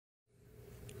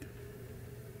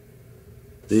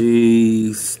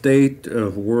The state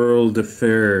of world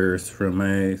affairs from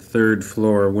a third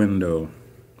floor window.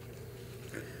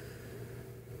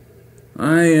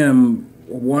 I am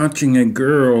watching a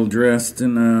girl dressed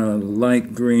in a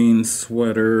light green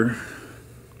sweater,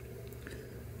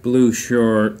 blue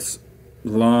shorts,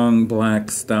 long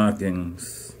black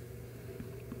stockings.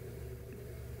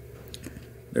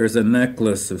 There's a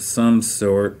necklace of some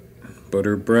sort, but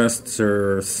her breasts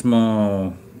are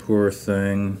small, poor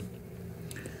thing.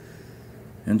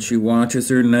 And she watches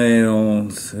her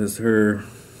nails as her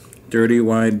dirty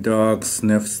white dog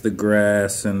sniffs the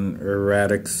grass in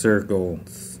erratic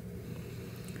circles.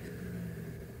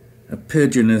 A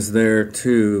pigeon is there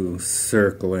too,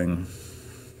 circling,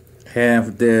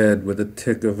 half dead with a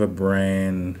tick of a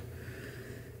brain,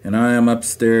 and I am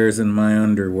upstairs in my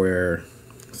underwear,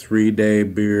 3-day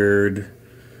beard,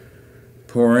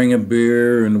 pouring a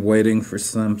beer and waiting for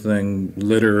something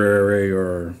literary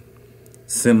or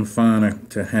symphonic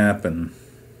to happen.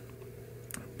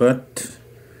 But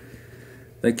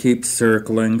they keep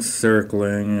circling,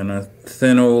 and a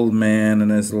thin old man in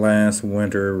his last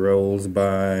winter rolls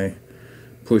by,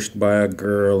 pushed by a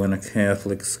girl in a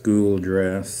Catholic school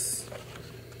dress.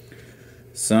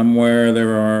 Somewhere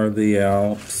there are the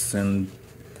Alps, and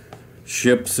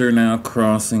ships are now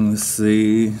crossing the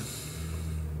sea.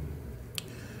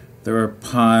 There are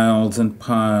piles and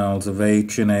piles of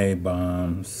H&A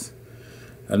bombs,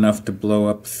 enough to blow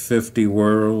up 50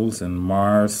 worlds and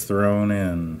Mars thrown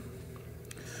in.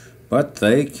 But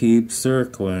they keep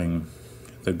circling.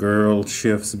 The girl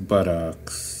shifts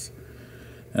buttocks,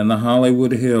 and the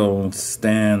Hollywood Hills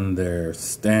stand there,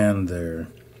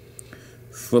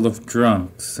 full of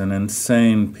drunks and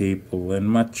insane people and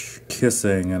much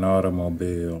kissing in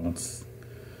automobiles.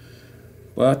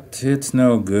 But it's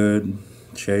no good.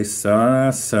 Che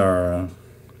Sarah.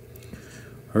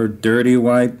 Her dirty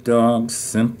white dog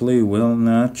simply will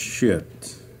not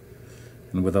shit.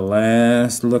 And with a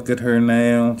last look at her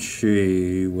nail,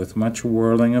 she, with much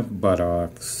whirling of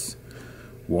buttocks,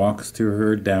 walks to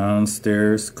her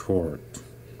downstairs court,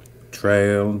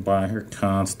 trailed by her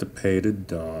constipated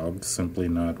dog, simply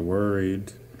not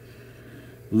worried,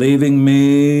 leaving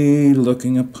me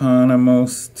looking upon a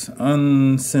most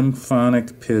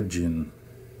unsymphonic pigeon.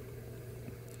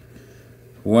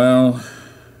 Well,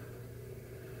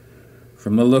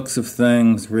 from the looks of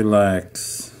things,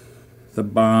 relax. The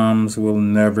bombs will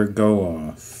never go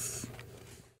off.